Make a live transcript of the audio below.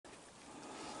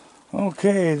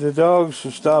Okay, the dogs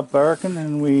have stopped barking,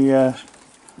 and we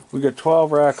got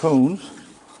 12 raccoons.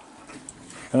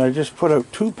 And I just put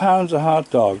out 2 pounds of hot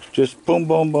dogs. Just boom,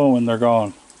 boom, boom, and they're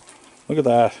gone. Look at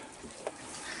that.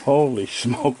 Holy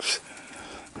smokes.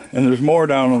 And there's more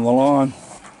down on the lawn.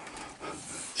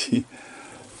 Gee.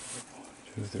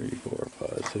 2, 3, 4,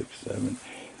 5, 6, 7,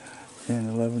 10,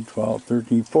 11, 12,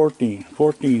 13, 14.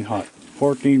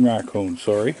 14 raccoons,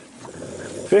 sorry.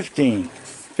 15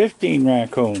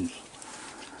 raccoons.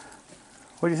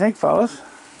 What do you think, fellas?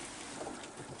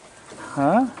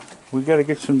 Huh? We got to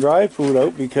get some dry food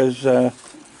out because there's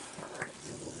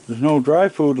no dry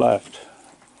food left.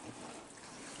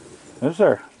 Is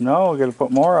there? No, we got to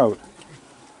put more out.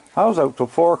 I was out till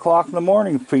 4 o'clock in the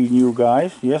morning feeding you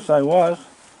guys. Yes, I was.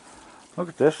 Look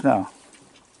at this now.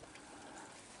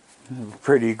 You're a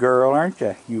pretty girl, aren't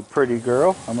you? You pretty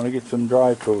girl. I'm going to get some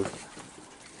dry food.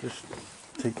 Just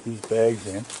take these bags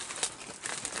in.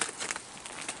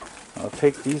 I'll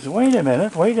take these. Wait a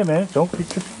minute. Don't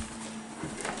get your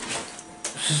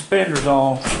suspenders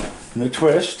all in the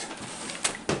twist.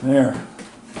 There.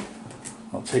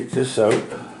 I'll take this out.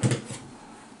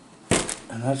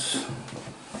 And that's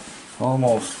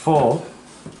almost full.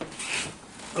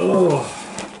 Oh.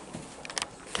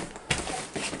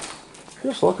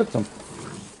 Just look at them.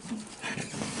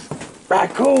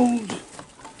 Raccoons!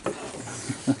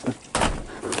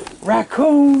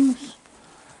 Raccoons!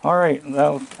 Alright,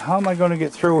 now how am I going to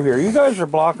get through here? You guys are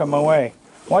blocking my way.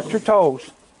 Watch your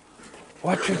toes.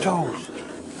 Watch your toes.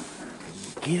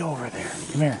 Get over there.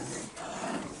 Come here.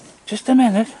 Just a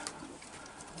minute.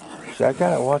 See, I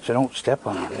gotta watch I don't step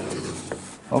on it.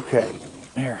 Okay,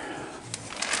 here.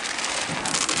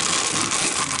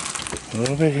 A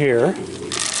little bit here.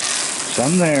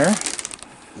 Some there.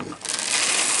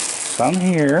 Some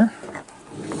here.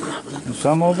 And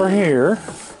some over here.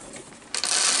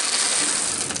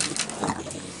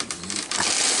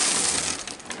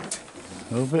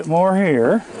 A little bit more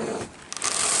here.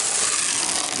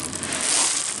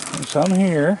 And some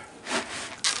here.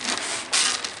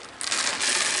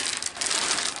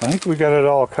 I think we got it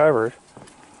all covered.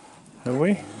 Have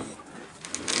we?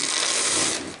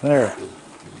 There.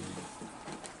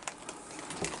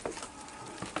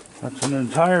 That's an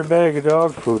entire bag of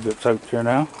dog food that's out there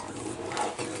now.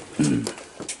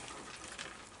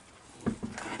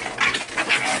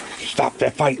 Stop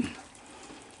that fighting.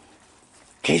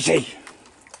 Casey!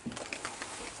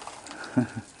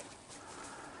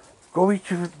 Go eat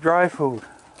your dry food.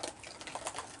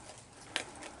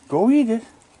 Go eat it.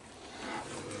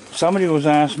 Somebody was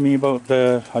asking me about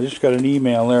the, I just got an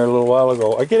email there a little while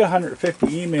ago. I get 150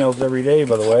 emails every day,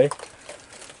 by the way,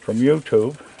 from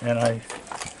YouTube, and I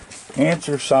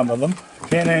answer some of them.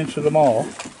 Can't answer them all.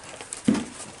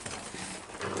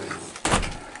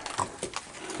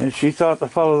 And she thought the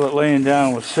fellow that laying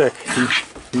down was sick.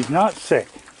 He's not sick.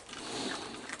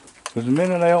 Because the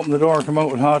minute I open the door and come out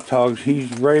with hot dogs,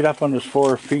 he's right up on his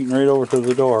 4 feet and right over to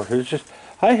the door. It's just,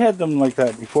 I had them like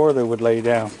that before they would lay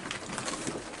down.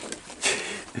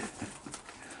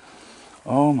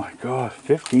 Oh my God,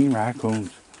 15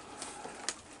 raccoons.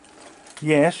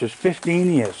 Yes, there's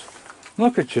 15 years.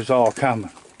 Look at yous all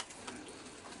coming.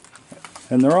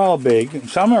 And they're all big, and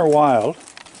some are wild.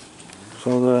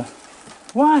 So the...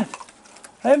 What?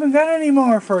 I haven't got any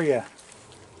more for you.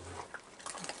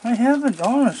 I haven't,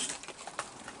 honest.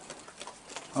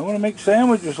 I want to make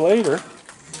sandwiches later.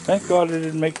 Thank God I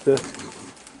didn't make the...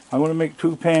 I want to make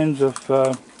 2 pans of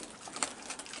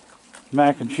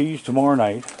mac and cheese tomorrow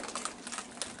night.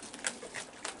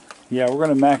 Yeah, we're going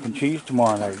to mac and cheese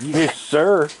tomorrow night. Yes,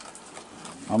 sir.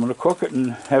 I'm going to cook it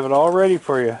and have it all ready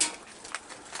for you.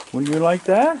 Would you like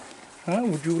that? Huh?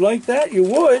 Would you like that? You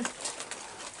would.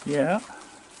 Yeah.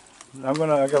 I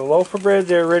got a loaf of bread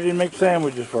there ready to make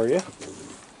sandwiches for you.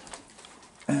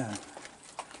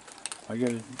 I got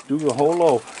to do the whole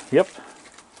loaf. Yep.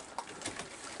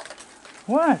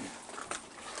 What?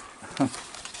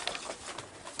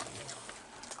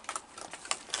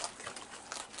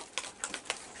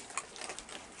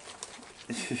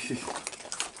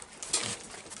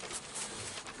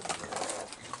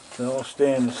 They'll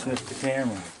stand and sniff the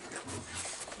camera.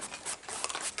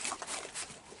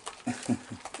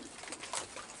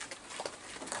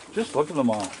 Just look at them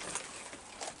all.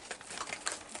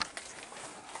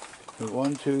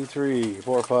 1, 2, 3,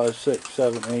 4, 5, 6,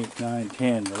 7, 8, 9,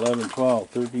 10, 11, 12,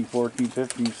 13, 14,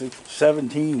 15, 16,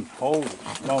 17. Holy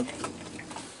smoke.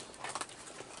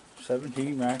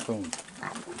 17 raccoons.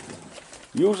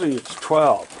 Usually it's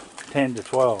 12, 10 to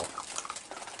 12.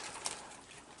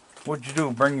 What'd you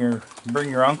do? Bring your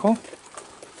uncle?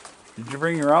 Did you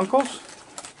bring your uncles?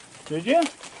 Did you?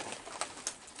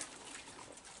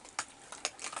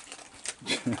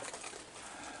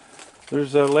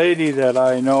 There's a lady that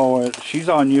I know, she's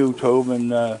on YouTube,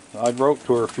 and I wrote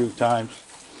to her a few times,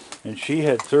 and she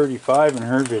had 35 in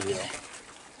her video,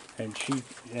 and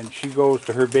she goes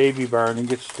to her baby barn and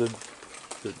gets the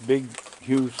big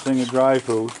huge thing of dry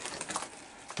food,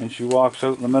 and she walks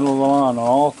out in the middle of the lawn, and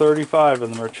all 35 of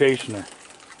them are chasing her.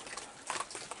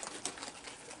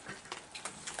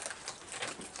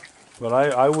 But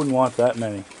I wouldn't want that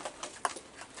many.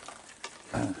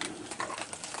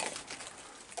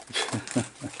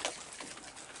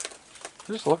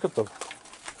 Just look at them.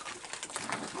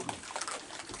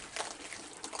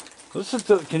 Listen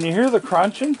to, can you hear the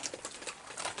crunching?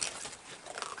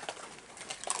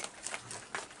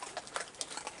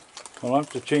 I'll have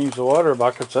to change the water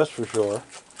buckets, that's for sure.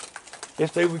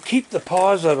 If they would keep the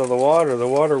paws out of the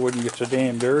water wouldn't get so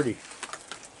damn dirty.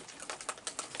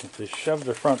 If they shove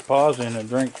their front paws in and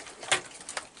drink.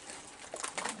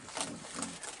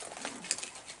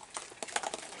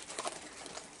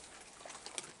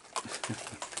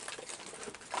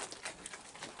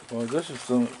 Well,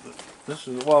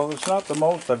 well, it's not the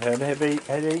most I've had. I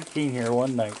had 18 here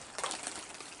one night.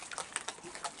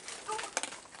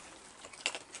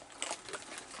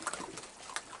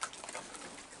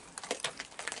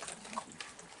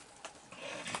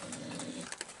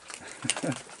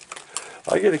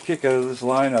 I get a kick out of this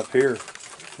line up here.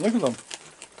 Look at them.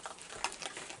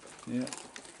 Yeah.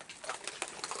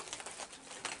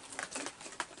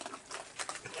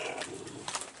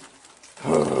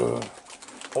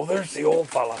 Oh, there's the old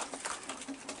fella.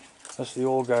 That's the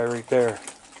old guy right there.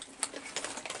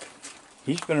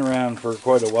 He's been around for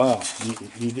quite a while.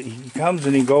 He comes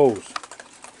and he goes.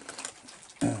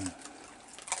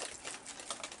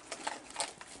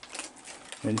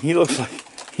 And he looks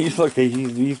like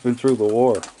he's been through the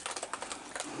war.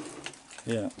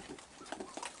 Yeah.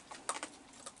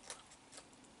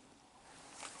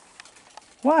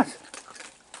 What?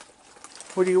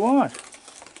 What do you want?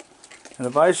 And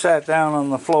if I sat down on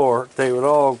the floor, they would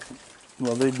all,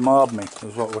 well, they'd mob me,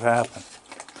 is what would happen.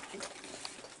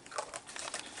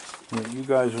 You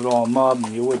guys would all mob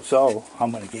me, you would so. I'm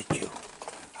going to get you.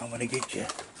 I'm going to get you.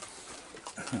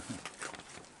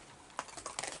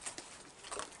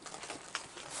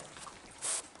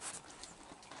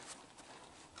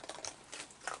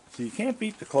 So you can't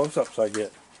beat the close-ups I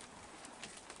get.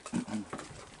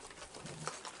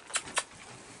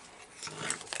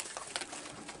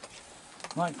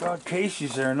 My God,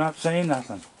 Casey's there not saying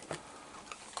nothing.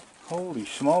 Holy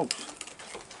smokes.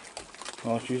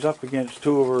 Well, she's up against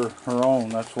two of her own,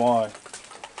 that's why.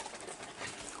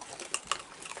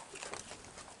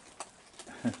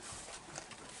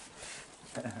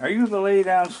 Are you the lay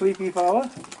down sleepy fella?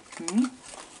 Hmm?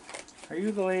 Are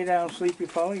you the lay down sleepy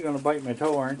fella? You're going to bite my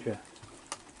toe, aren't you?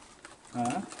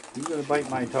 Huh? You're going to bite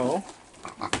my toe?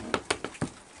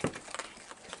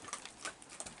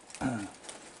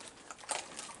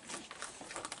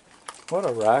 What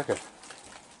a racket.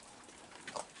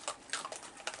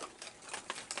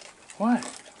 What?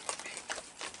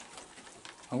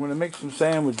 I'm going to make some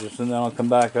sandwiches and then I'll come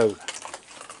back out.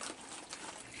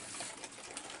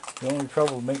 The only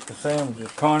trouble with making the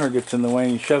sandwiches, Connor gets in the way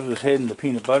and he shoves his head in the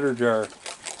peanut butter jar.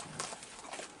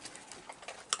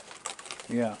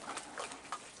 Yeah.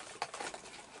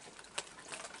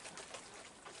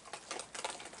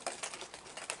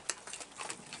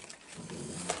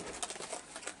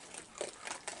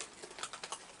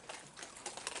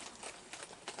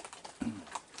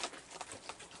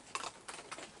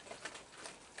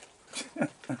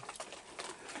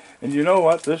 And you know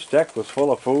what? This deck was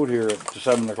full of food here at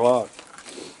 7 o'clock.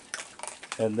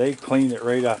 And they cleaned it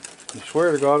right up. I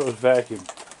swear to God it was vacuumed.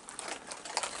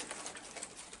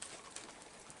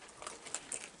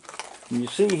 And you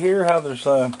see here how there's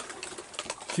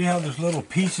little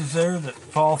pieces there that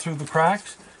fall through the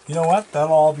cracks? You know what?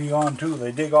 That'll all be gone too.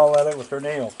 They dig all that out with their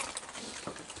nails.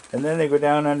 And then they go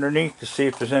down underneath to see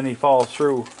if there's any fall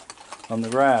through on the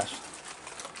grass.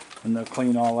 And they'll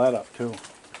clean all that up too.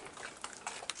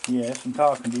 Yes, I'm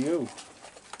talking to you.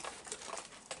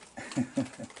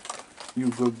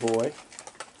 You good boy.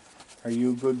 Are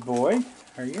you a good boy?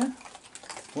 Are you?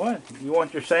 What? You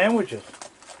want your sandwiches?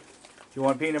 You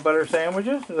want peanut butter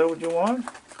sandwiches? Is that what you want?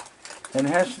 And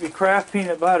it has to be Kraft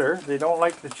peanut butter. They don't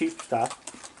like the cheap stuff.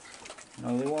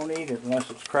 No, they won't eat it unless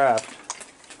it's Kraft.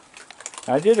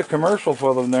 I did a commercial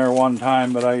for them there one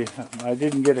time, but I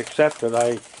didn't get accepted.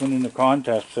 I went in the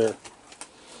contest there.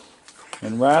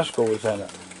 And Rascal was in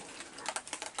it.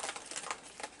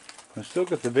 I still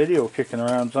got the video kicking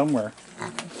around somewhere.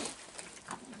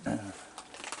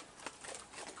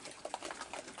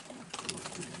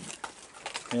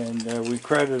 And we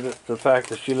credit it the fact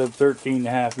that she lived 13 and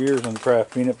a half years on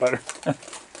Kraft peanut butter.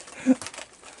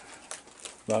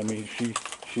 I mean,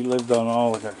 she lived on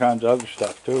all kinds of other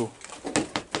stuff too.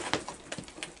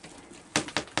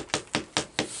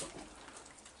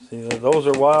 See, those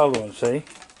are wild ones, see?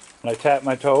 When I tap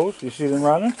my toes, you see them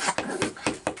running?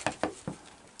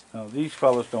 Now, these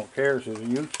fellas don't care, so they're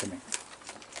used to me.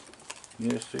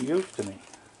 Yes, they're used to me.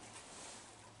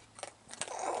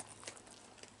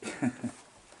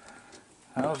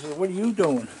 What are you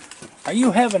doing? Are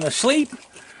you having a sleep?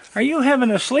 Are you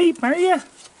having a sleep, are you?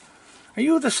 Are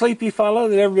you the sleepy fellow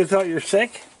that everybody thought you're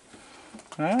sick?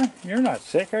 Huh? You're not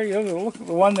sick, are you? Look at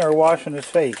the one there washing his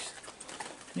face.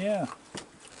 Yeah.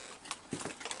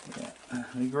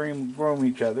 They groom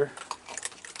each other.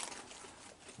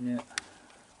 Yeah.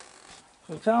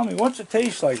 So tell me, what's it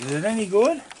taste like? Is it any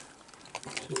good?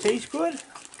 Does it taste good?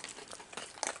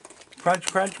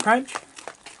 Crunch, crunch, crunch.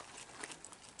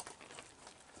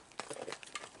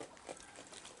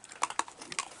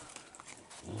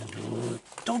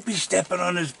 Don't be stepping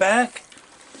on his back.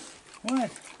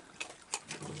 What?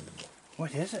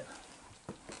 What is it?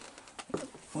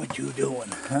 What you doing,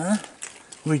 huh?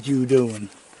 What you doing?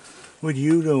 What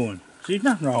you doing? See,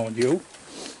 nothing wrong with you.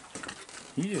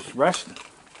 You just resting.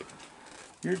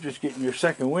 You're just getting your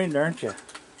second wind, aren't you?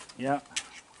 Yeah.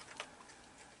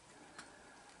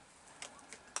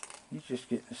 He's just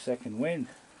getting a second wind.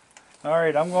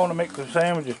 Alright, I'm going to make some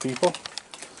sandwiches, people.